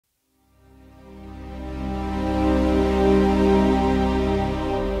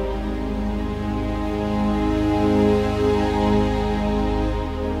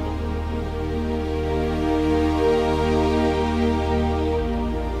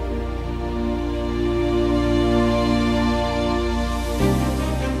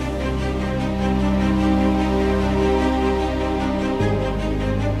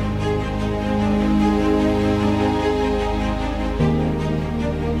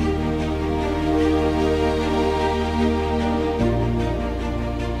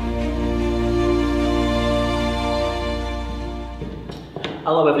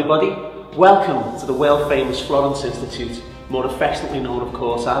Hello everybody, welcome to the world famous Florence Institute, more affectionately known of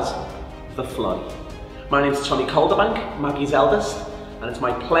course as the Florrie. My name is Tommy Calderbank, Maggie's eldest, and it's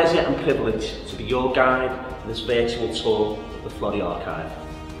my pleasure and privilege to be your guide to this virtual tour of the Florrie Archive.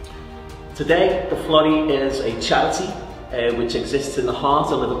 Today, the Florrie is a charity which exists in the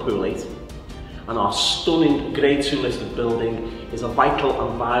heart of Liverpool 8, and our stunning Grade 2 listed building is a vital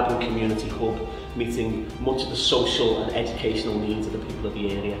and vibrant community hub meeting much of the social and educational needs of the people of the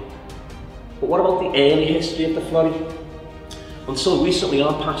area. But what about the early history of the Florrie? Until recently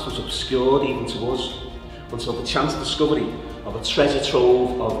our past was obscured even to us, until the chance discovery of a treasure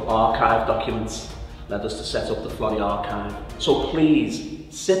trove of archive documents led us to set up the Florrie Archive. So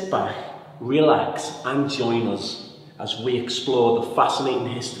please sit back, relax and join us as we explore the fascinating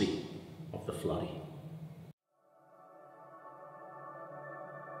history of the Florrie.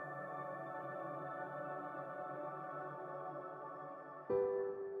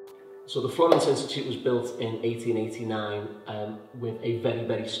 So the Florence Institute was built in 1889 with a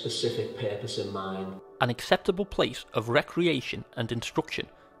very specific purpose in mind. An acceptable place of recreation and instruction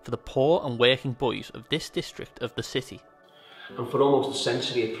for the poor and working boys of this district of the city. And for almost a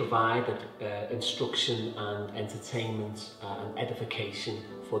century it provided instruction and entertainment and edification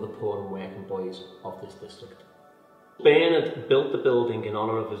for the poor and working boys of this district. Bernard built the building in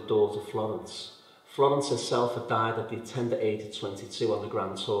honour of his daughter Florence. Florence herself had died at the tender age of 22 on the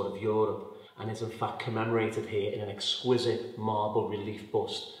Grand Tour of Europe and is in fact commemorated here in an exquisite marble relief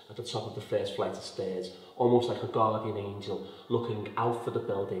bust at the top of the first flight of stairs, almost like a guardian angel looking out for the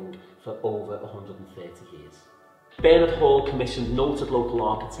building for over 130 years. Bernard Hall commissioned noted local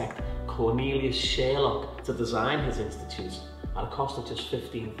architect Cornelius Sherlock to design his institute at a cost of just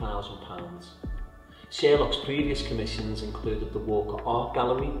 £15,000. Sherlock's previous commissions included the Walker Art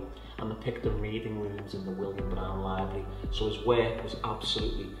Gallery and the Picton reading rooms in the William Brown Library, so his work was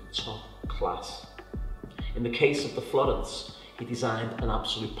absolutely top class. In the case of the Florence, he designed an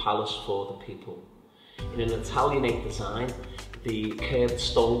absolute palace for the people. In an Italianate design, the curved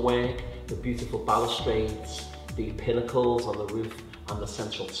stonework, the beautiful balustrades, the pinnacles on the roof and the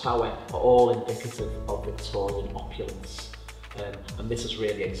central tower are all indicative of Victorian opulence. And this is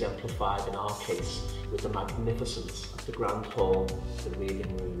really exemplified in our case with the magnificence of the Grand Hall, the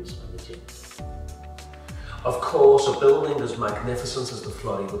reading rooms and the gym. Of course, a building as magnificent as the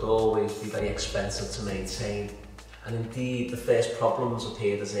Florrie would always be very expensive to maintain, and indeed the first problems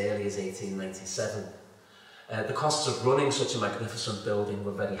appeared as early as 1897. The costs of running such a magnificent building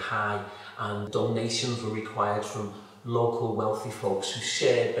were very high, and donations were required from local wealthy folks who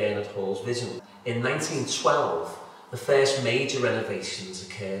shared Bernard Hall's vision. In 1912, the first major renovations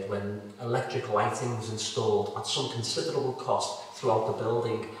occurred when electric lighting was installed at some considerable cost throughout the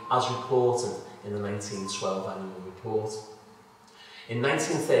building, as reported in the 1912 annual report. In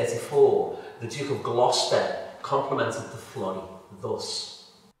 1934, the Duke of Gloucester complimented the Florrie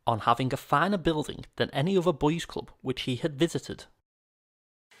thus: on having a finer building than any other boys' club which he had visited.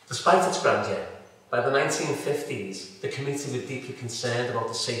 Despite its grandeur, by the 1950s, the committee were deeply concerned about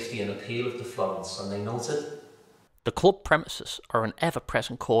the safety and appeal of the Florence, and they noted: the club premises are an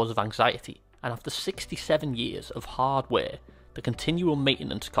ever-present cause of anxiety, and after 67 years of hard wear, the continual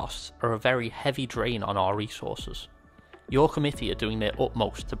maintenance costs are a very heavy drain on our resources. Your committee are doing their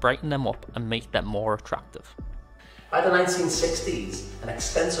utmost to brighten them up and make them more attractive. By the 1960s, an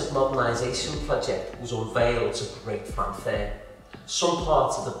extensive modernisation project was unveiled to great fanfare. Some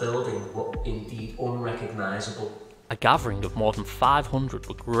parts of the building were indeed unrecognisable. A gathering of more than 500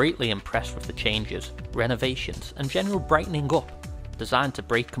 were greatly impressed with the changes, renovations and general brightening up, designed to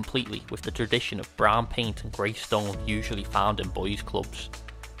break completely with the tradition of brown paint and grey stone usually found in boys' clubs.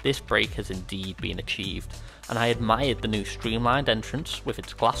 This break has indeed been achieved, and I admired the new streamlined entrance with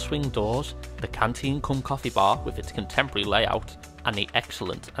its glass swing doors, the canteen cum coffee bar with its contemporary layout, and the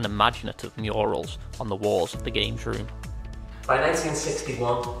excellent and imaginative murals on the walls of the games room. By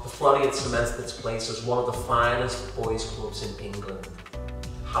 1961, the Florrie had cemented its place as one of the finest boys' clubs in England.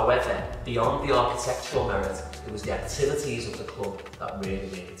 However, beyond the architectural merit, it was the activities of the club that really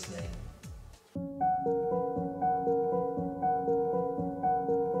made its name.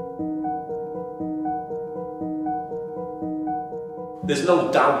 There's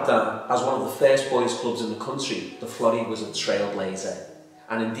no doubt that, as one of the first boys' clubs in the country, the Florrie was a trailblazer,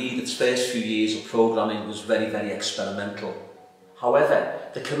 and indeed its first few years of programming was very experimental. However,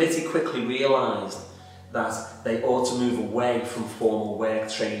 the committee quickly realised that they ought to move away from formal work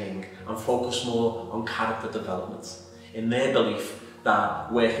training and focus more on character development, in their belief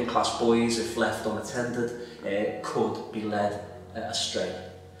that working class boys, if left unattended, could be led astray.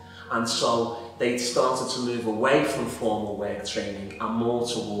 And so they'd started to move away from formal work training and more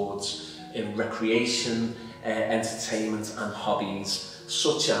towards recreation, entertainment and hobbies,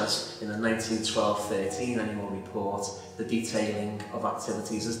 such as in the 1912-13 annual report, the detailing of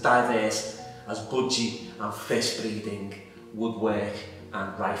activities as diverse as budgie and fish breeding, woodwork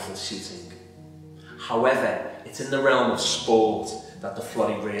and rifle shooting. However, it's in the realm of sport that the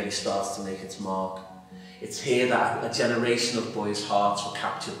Florrie really starts to make its mark. It's here that a generation of boys' hearts were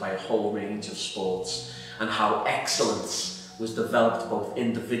captured by a whole range of sports, and how excellence was developed both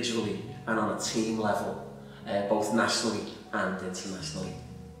individually and on a team level, both nationally and internationally.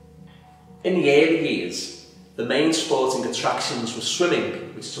 In the early years, the main sporting attractions were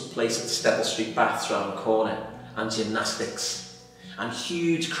swimming, which took place at the Stebble Street Baths round the corner, and gymnastics. And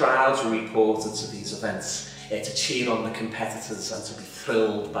huge crowds were reported to these events to cheer on the competitors and to be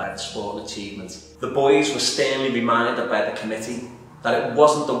thrilled by the sporting achievement. The boys were sternly reminded by the committee that it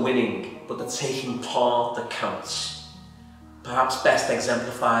wasn't the winning, but the taking part that counts. Perhaps best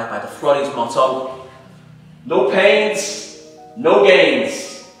exemplified by the Florrie's motto, "No pains, no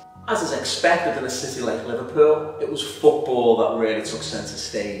gains." As is expected in a city like Liverpool, it was football that really took centre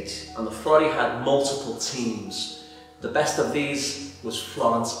stage, and the Florrie had multiple teams. The best of these was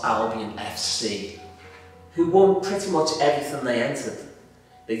Florence Albion FC, who won pretty much everything they entered.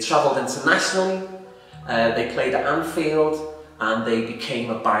 They travelled internationally, they played at Anfield, and they became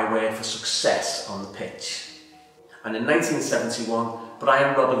a byword for success on the pitch. And in 1971,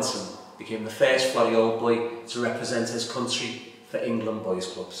 Brian Robinson became the first Florrie Old Boy to represent his country for England boys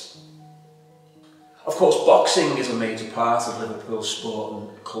clubs. Of course, boxing is a major part of Liverpool's sport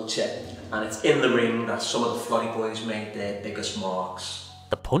and culture, and it's in the ring that some of the Florrie boys made their biggest marks.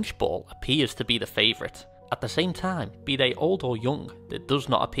 The punch ball appears to be the favourite. At the same time, be they old or young, there does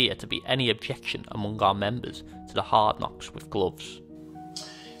not appear to be any objection among our members to the hard knocks with gloves.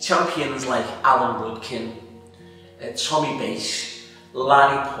 Champions like Alan Rudkin, Tommy Bache,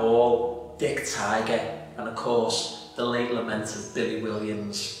 Larry Paul, Dick Tiger, and of course the late lamented Billy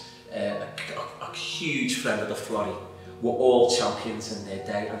Williams, a huge friend of the Florrie, were all champions in their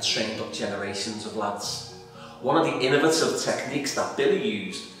day and trained up generations of lads. One of the innovative techniques that Billy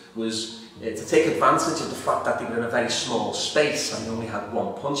used was to take advantage of the fact that they were in a very small space and they only had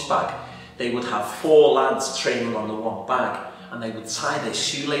one punch bag. They would have 4 lads training on the one bag, and they would tie their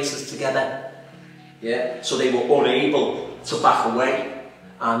shoelaces together, so they were unable to back away,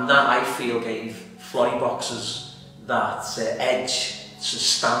 and that, I feel, gave Florrie boxers that edge to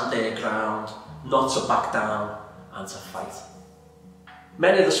stand their ground, not to back down and to fight.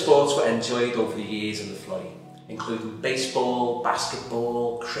 Many of the sports were enjoyed over the years in the Florrie, including baseball,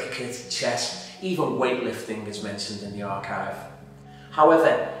 basketball, cricket, chess, even weightlifting is mentioned in the archive.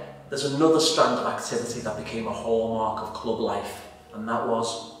 However, there's another strand of activity that became a hallmark of club life, and that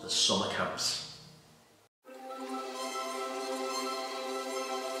was the summer camps.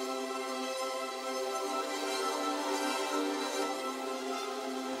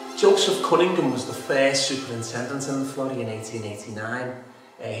 Joseph Cunningham was the first superintendent in the Florrie in 1889.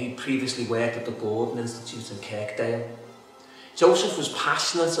 He previously worked at the Gordon Institute in Kirkdale. Joseph was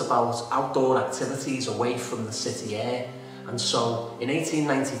passionate about outdoor activities away from the city air, and so in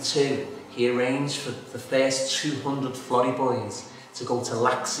 1892 he arranged for the first 200 Florrie boys to go to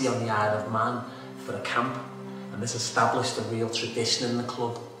Laxey on the Isle of Man for a camp, and this established a real tradition in the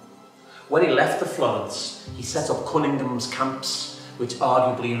club. When he left the Florence, he set up Cunningham's camps, which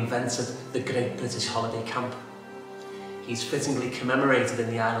arguably invented the Great British Holiday Camp. He's fittingly commemorated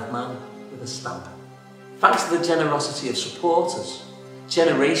in the Isle of Man with a stamp. Thanks to the generosity of supporters, a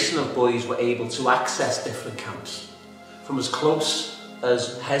generation of boys were able to access different camps, from as close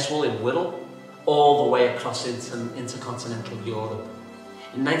as Heswell in Wirral, all the way across intercontinental Europe.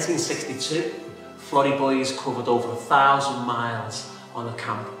 In 1962, Florrie boys covered over 1,000 miles on a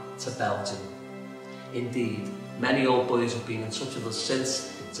camp to Belgium. Indeed, many old boys have been in touch with us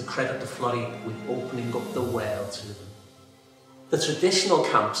since to credit the Florrie with opening up the world to them. The traditional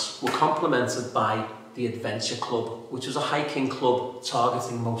camps were complemented by the Adventure Club, which was a hiking club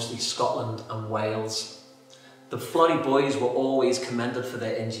targeting mostly Scotland and Wales. The Florrie boys were always commended for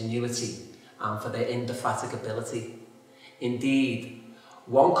their ingenuity and for their indefatigability. Indeed,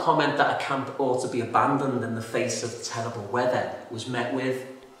 one comment that a camp ought to be abandoned in the face of terrible weather was met with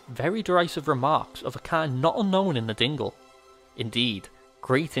very derisive remarks of a kind not unknown in the dingle. Indeed,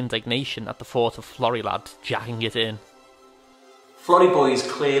 great indignation at the thought of Florrie lads jacking it in. Florrie boys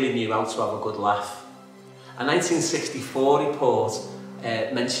clearly knew how to have a good laugh. A 1964 report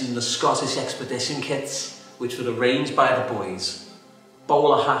mentioned the Scottish expedition kits, which were arranged by the boys,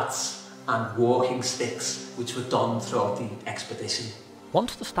 bowler hats and walking sticks, which were donned throughout the expedition.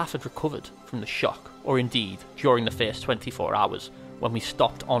 Once the staff had recovered from the shock, or indeed during the first 24 hours when we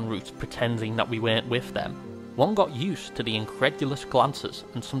stopped en route pretending that we weren't with them, one got used to the incredulous glances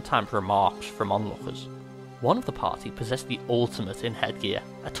and sometimes remarks from onlookers. One of the party possessed the ultimate in headgear,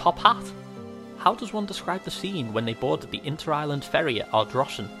 a top hat. How does one describe the scene when they boarded the inter-island ferry at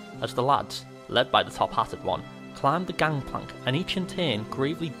Ardrossan as the lads, led by the top-hatted one, climbed the gangplank and each in turn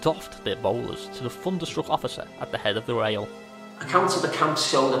gravely doffed their bowlers to the thunderstruck officer at the head of the rail? Accounts of the camps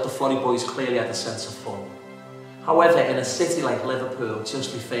show that the Florrie boys clearly had a sense of fun. However, in a city like Liverpool,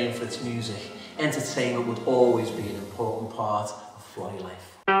 justly famed for its music, entertainment would always be an important part of Florrie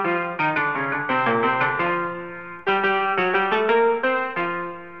life.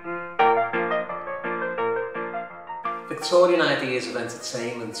 Victorian ideas of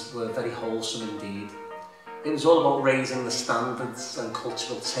entertainment were very wholesome indeed. It was all about raising the standards and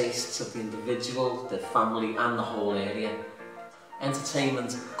cultural tastes of the individual, the family and the whole area.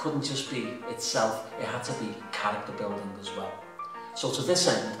 Entertainment couldn't just be itself, it had to be character building as well. So to this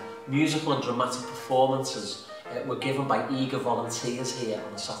end, musical and dramatic performances were given by eager volunteers here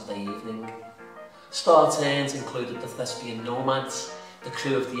on a Saturday evening. Star turns included the Thespian Nomads, the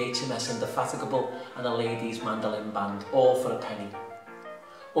crew of the HMS Indefatigable and a ladies' mandolin band, all for a penny.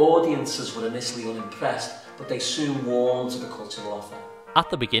 Audiences were initially unimpressed, but they soon warmed to the cultural offer. At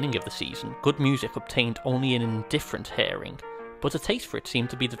the beginning of the season, good music obtained only an indifferent hearing, but a taste for it seemed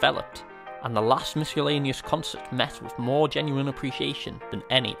to be developed, and the last miscellaneous concert met with more genuine appreciation than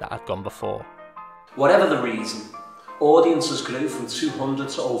any that had gone before. Whatever the reason, audiences grew from 200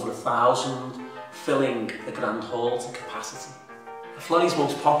 to over 1,000, filling the Grand Hall to capacity. Florrie's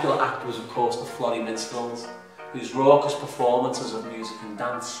most popular act was of course the Florrie Minstrels, whose raucous performances of music and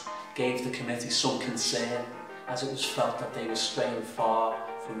dance gave the committee some concern, as it was felt that they were straying far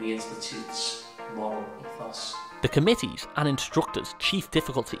from the Institute's moral ethos. The committee's and instructors' chief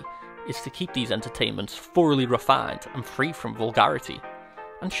difficulty is to keep these entertainments thoroughly refined and free from vulgarity,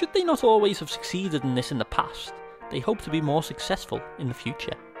 and should they not always have succeeded in this in the past, they hope to be more successful in the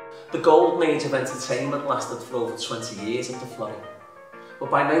future. The golden age of entertainment lasted for over 20 years at the Florrie.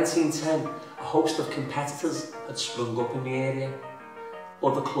 But by 1910, a host of competitors had sprung up in the area.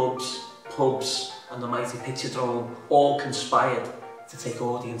 Other clubs, pubs and the mighty Picturedrome all conspired to take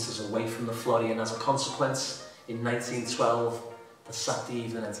audiences away from the Florrie, and as a consequence, in 1912, the Saturday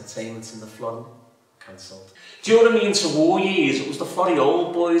evening entertainment in the Florrie cancelled. During the interwar years, it was the Florrie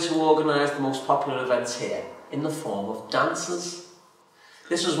Old Boys who organised the most popular events here, in the form of dances.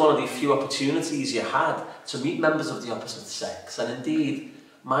 This was one of the few opportunities you had to meet members of the opposite sex, and indeed,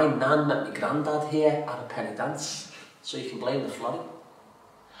 my nan met my granddad here at a penny dance, so you can blame the Florrie.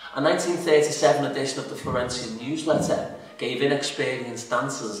 A 1937 edition of the Florentian newsletter gave inexperienced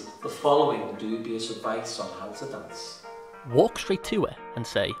dancers the following dubious advice on how to dance. Walk straight to her and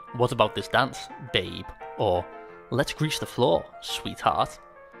say, "What about this dance, babe?" Or, "Let's grease the floor, sweetheart."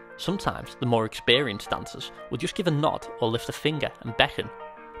 Sometimes the more experienced dancers will just give a nod or lift a finger and beckon,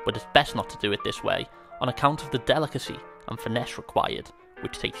 but it's best not to do it this way on account of the delicacy and finesse required,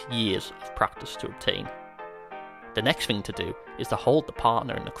 which takes years of practice to obtain. The next thing to do is to hold the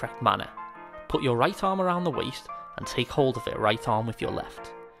partner in the correct manner. Put your right arm around the waist and take hold of her right arm with your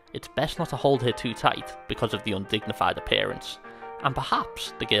left. It's best not to hold her too tight because of the undignified appearance, and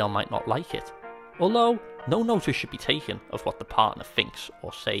perhaps the girl might not like it, although no notice should be taken of what the partner thinks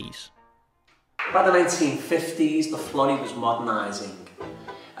or says. By the 1950s, the Florrie was modernising.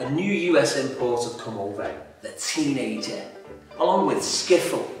 A new US import had come over, the teenager, along with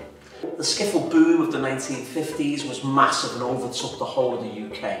skiffle. The skiffle boom of the 1950s was massive and overtook the whole of the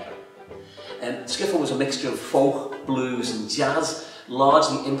UK. Skiffle was a mixture of folk, blues and jazz,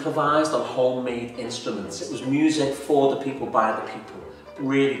 largely improvised on homemade instruments. It was music for the people, by the people,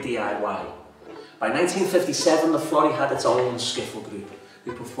 really DIY. By 1957, the Florrie had its own skiffle group,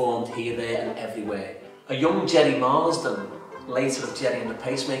 who performed here, there and everywhere. A young Jerry Marsden, later of Jerry and the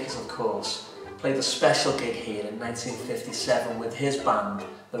Pacemakers of course, played a special gig here in 1957 with his band,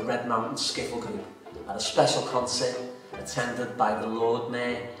 the Red Mountain Skiffle Group, at a special concert attended by the Lord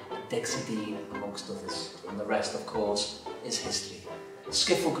Mayor and Dixie Dean, amongst others. And the rest, of course, is history.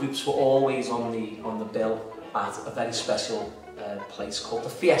 Skiffle groups were always on the bill at a very special place called the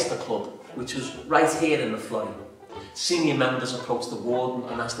Fiesta Club, which was right here in the Florrie. Senior members approached the warden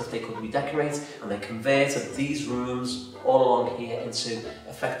and asked if they could redecorate, and they converted these rooms all along here into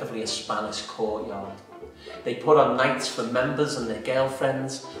effectively a Spanish courtyard. They put on nights for members and their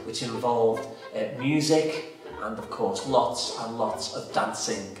girlfriends, which involved music and of course lots and lots of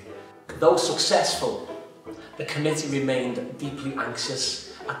dancing. Though successful, the committee remained deeply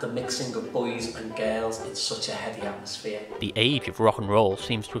anxious at the mixing of boys and girls in such a heady atmosphere. The age of rock and roll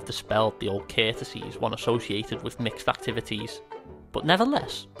seems to have dispelled the old courtesies one associated with mixed activities, but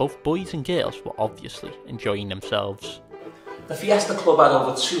nevertheless, both boys and girls were obviously enjoying themselves. The Fiesta Club had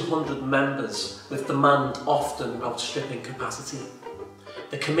over 200 members, with demand often outstripping capacity.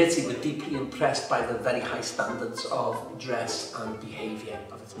 The committee were deeply impressed by the very high standards of dress and behaviour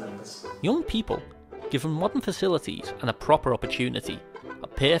of its members. Young people, given modern facilities and a proper opportunity, are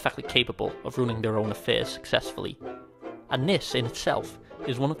perfectly capable of running their own affairs successfully. And this in itself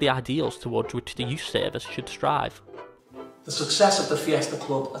is one of the ideals towards which the youth service should strive. The success of the Fiesta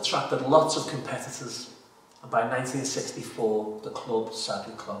Club attracted lots of competitors, and by 1964 the club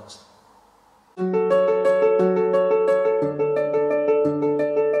sadly closed.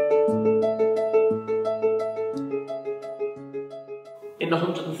 In the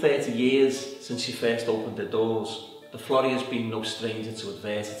 130 years since she first opened her doors, the Florrie has been no stranger to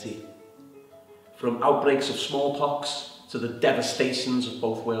adversity. From outbreaks of smallpox to the devastations of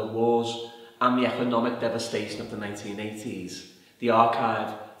both world wars and the economic devastation of the 1980s, the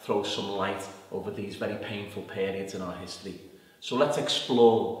archive throws some light over these very painful periods in our history. So let's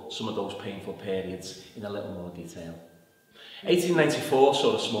explore some of those painful periods in a little more detail. 1894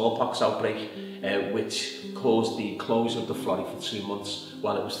 saw a smallpox outbreak which caused the closure of the Florrie for 2 months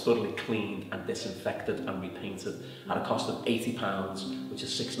while it was thoroughly cleaned and disinfected and repainted at a cost of £80, which is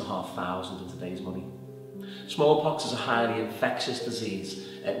 £6,500 in today's money. Smallpox is a highly infectious disease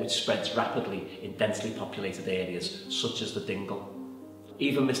which spreads rapidly in densely populated areas such as the Dingle.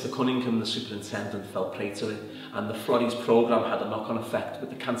 Even Mr Cunningham, the superintendent, fell prey to it, and the Florrie's programme had a knock-on effect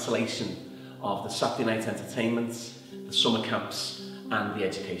with the cancellation of the Saturday night entertainments, the summer camps and the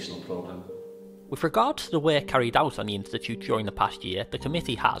educational programme. With regards to the work carried out on the Institute during the past year, the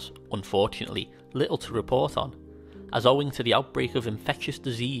committee has, unfortunately, little to report on, as owing to the outbreak of infectious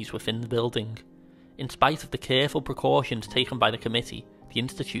disease within the building. In spite of the careful precautions taken by the committee, the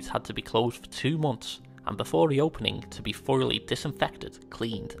Institute had to be closed for 2 months, and before reopening to be thoroughly disinfected,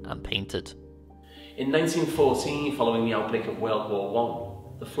 cleaned and painted. In 1914, following the outbreak of World War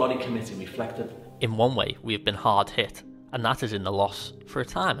I, the Florrie Committee reflected. In one way, we have been hard hit, and that is in the loss, for a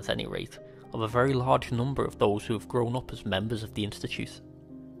time at any rate, of a very large number of those who have grown up as members of the Institute.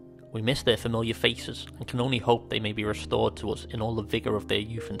 We miss their familiar faces and can only hope they may be restored to us in all the vigour of their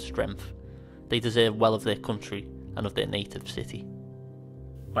youth and strength. They deserve well of their country and of their native city.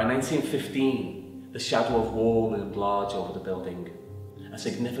 By 1915, the shadow of war loomed large over the building. A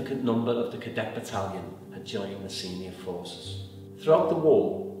significant number of the cadet battalion had joined the senior forces. Throughout the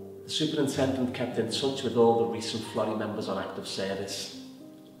war, the superintendent kept in touch with all the recent Florrie members on active service.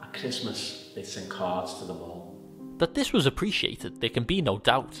 At Christmas, they sent cards to them all. That this was appreciated there can be no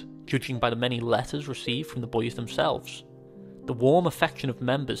doubt, judging by the many letters received from the boys themselves. The warm affection of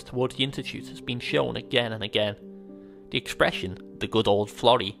members towards the Institute has been shown again and again. The expression, the good old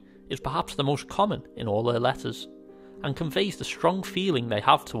Florrie, is perhaps the most common in all their letters, and conveys the strong feeling they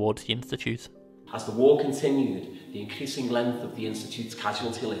have towards the Institute. As the war continued, the increasing length of the Institute's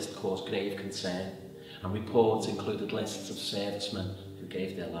casualty list caused grave concern, and reports included lists of servicemen who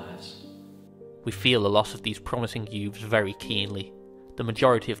gave their lives. We feel the loss of these promising youths very keenly. The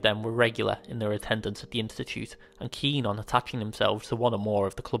majority of them were regular in their attendance at the Institute and keen on attaching themselves to one or more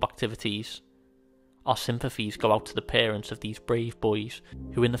of the club activities. Our sympathies go out to the parents of these brave boys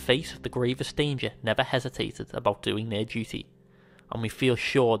who, in the face of the gravest danger, never hesitated about doing their duty, and we feel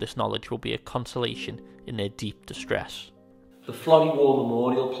sure this knowledge will be a consolation in their deep distress. The Florrie War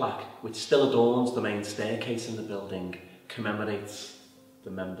Memorial plaque, which still adorns the main staircase in the building, commemorates the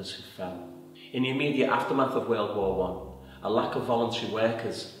members who fell. In the immediate aftermath of World War I, a lack of voluntary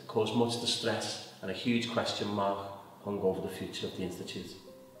workers caused much distress, and a huge question mark hung over the future of the Institute.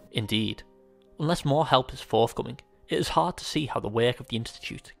 Indeed. Unless more help is forthcoming, it is hard to see how the work of the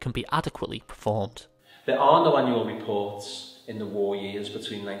Institute can be adequately performed. There are no annual reports in the war years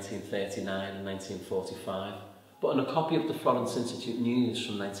between 1939 and 1945, but in a copy of the Florence Institute News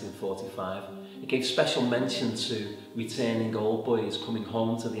from 1945, it gave special mention to returning old boys coming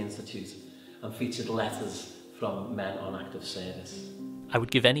home to the Institute and featured letters from men on active service. I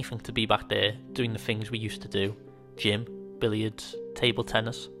would give anything to be back there doing the things we used to do. Gym, billiards, table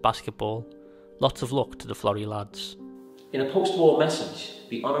tennis, basketball. Lots of luck to the Florrie lads. In a post-war message,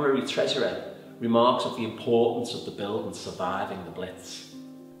 the Honorary Treasurer remarks of the importance of the building surviving the Blitz.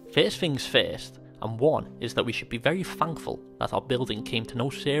 First things first, and one is that we should be very thankful that our building came to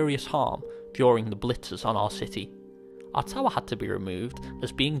no serious harm during the blitzes on our city. Our tower had to be removed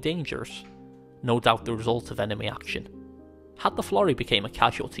as being dangerous, no doubt the result of enemy action. Had the Florrie become a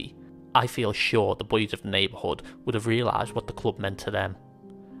casualty, I feel sure the boys of the neighbourhood would have realised what the club meant to them.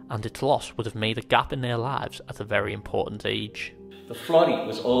 and its loss would have made a gap in their lives at a very important age. The Florrie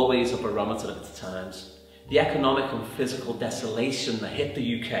was always a barometer of its times. The economic and physical desolation that hit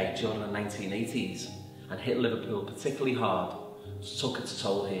the UK during the 1980s and hit Liverpool particularly hard took its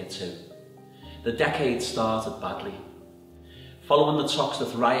toll here too. The decade started badly. Following the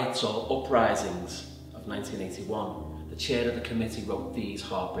Toxteth riots or uprisings of 1981, the chair of the committee wrote these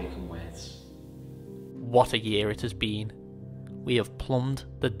heartbreaking words. What a year it has been. We have plumbed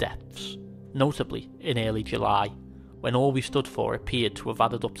the depths, notably in early July, when all we stood for appeared to have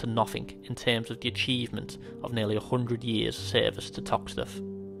added up to nothing in terms of the achievement of nearly 100 years' service to Toxteth.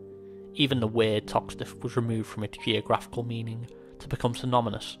 Even the word Toxteth was removed from its geographical meaning to become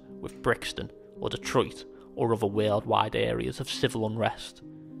synonymous with Brixton or Detroit or other worldwide areas of civil unrest,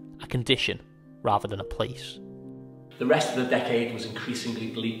 a condition rather than a place. The rest of the decade was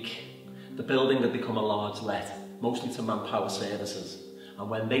increasingly bleak. The building had become a large let, mostly to manpower services, and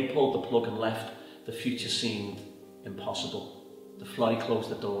when they pulled the plug and left, the future seemed impossible. The Florrie closed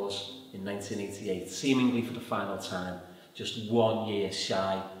the doors in 1988, seemingly for the final time, just 1 year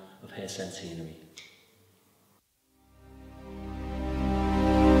shy of her centenary.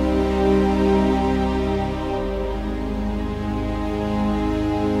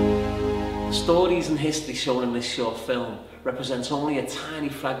 The stories and history shown in this short film represents only a tiny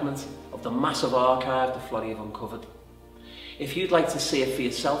fragment of the massive archive the Florrie have uncovered. If you'd like to see it for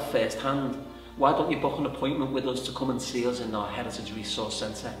yourself firsthand, why don't you book an appointment with us to come and see us in our Heritage Resource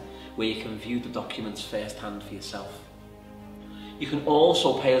Centre, where you can view the documents firsthand for yourself. You can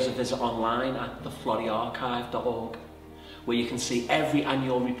also pay us a visit online at theflorriearchive.org, where you can see every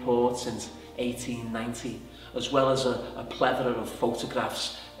annual report since 1890, as well as a plethora of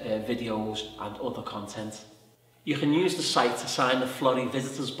photographs, videos and other content. You can use the site to sign the Florrie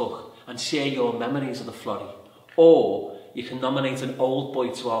Visitors Book and share your memories of the Florrie, or you can nominate an old boy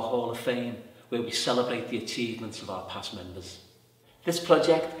to our Hall of Fame, where we celebrate the achievements of our past members. This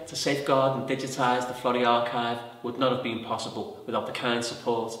project to safeguard and digitise the Florrie Archive would not have been possible without the kind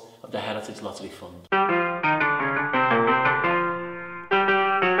support of the Heritage Lottery Fund.